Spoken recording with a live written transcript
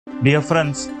Dear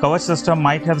friends, Kavach system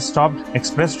might have stopped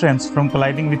express trains from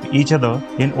colliding with each other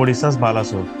in Odisha's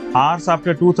Balasore. Hours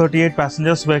after 238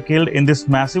 passengers were killed in this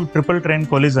massive triple train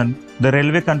collision, the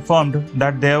railway confirmed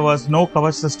that there was no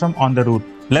Kavach system on the route.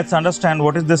 Let's understand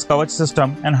what is this Kavach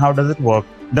system and how does it work.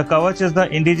 The Kavach is the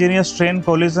indigenous train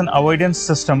collision avoidance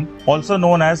system, also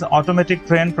known as automatic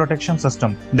train protection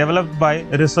system, developed by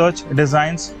Research,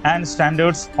 Designs and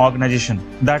Standards Organization,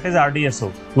 that is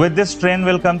RDSO. With this, train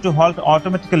will come to halt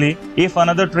automatically if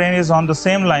another train is on the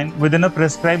same line within a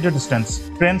prescribed distance.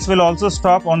 Trains will also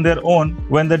stop on their own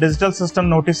when the digital system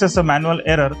notices a manual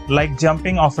error like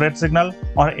jumping of red signal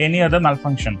or any other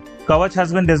malfunction. Kavach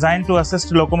has been designed to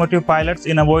assist locomotive pilots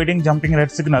in avoiding jumping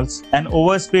red signals and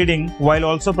overspeeding, while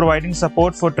also providing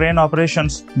support for train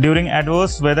operations during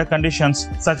adverse weather conditions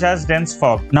such as dense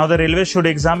fog. Now the railway should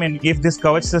examine if this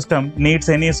Kavach system needs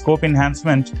any scope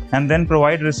enhancement and then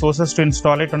provide resources to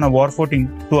install it on a war footing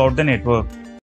throughout the network.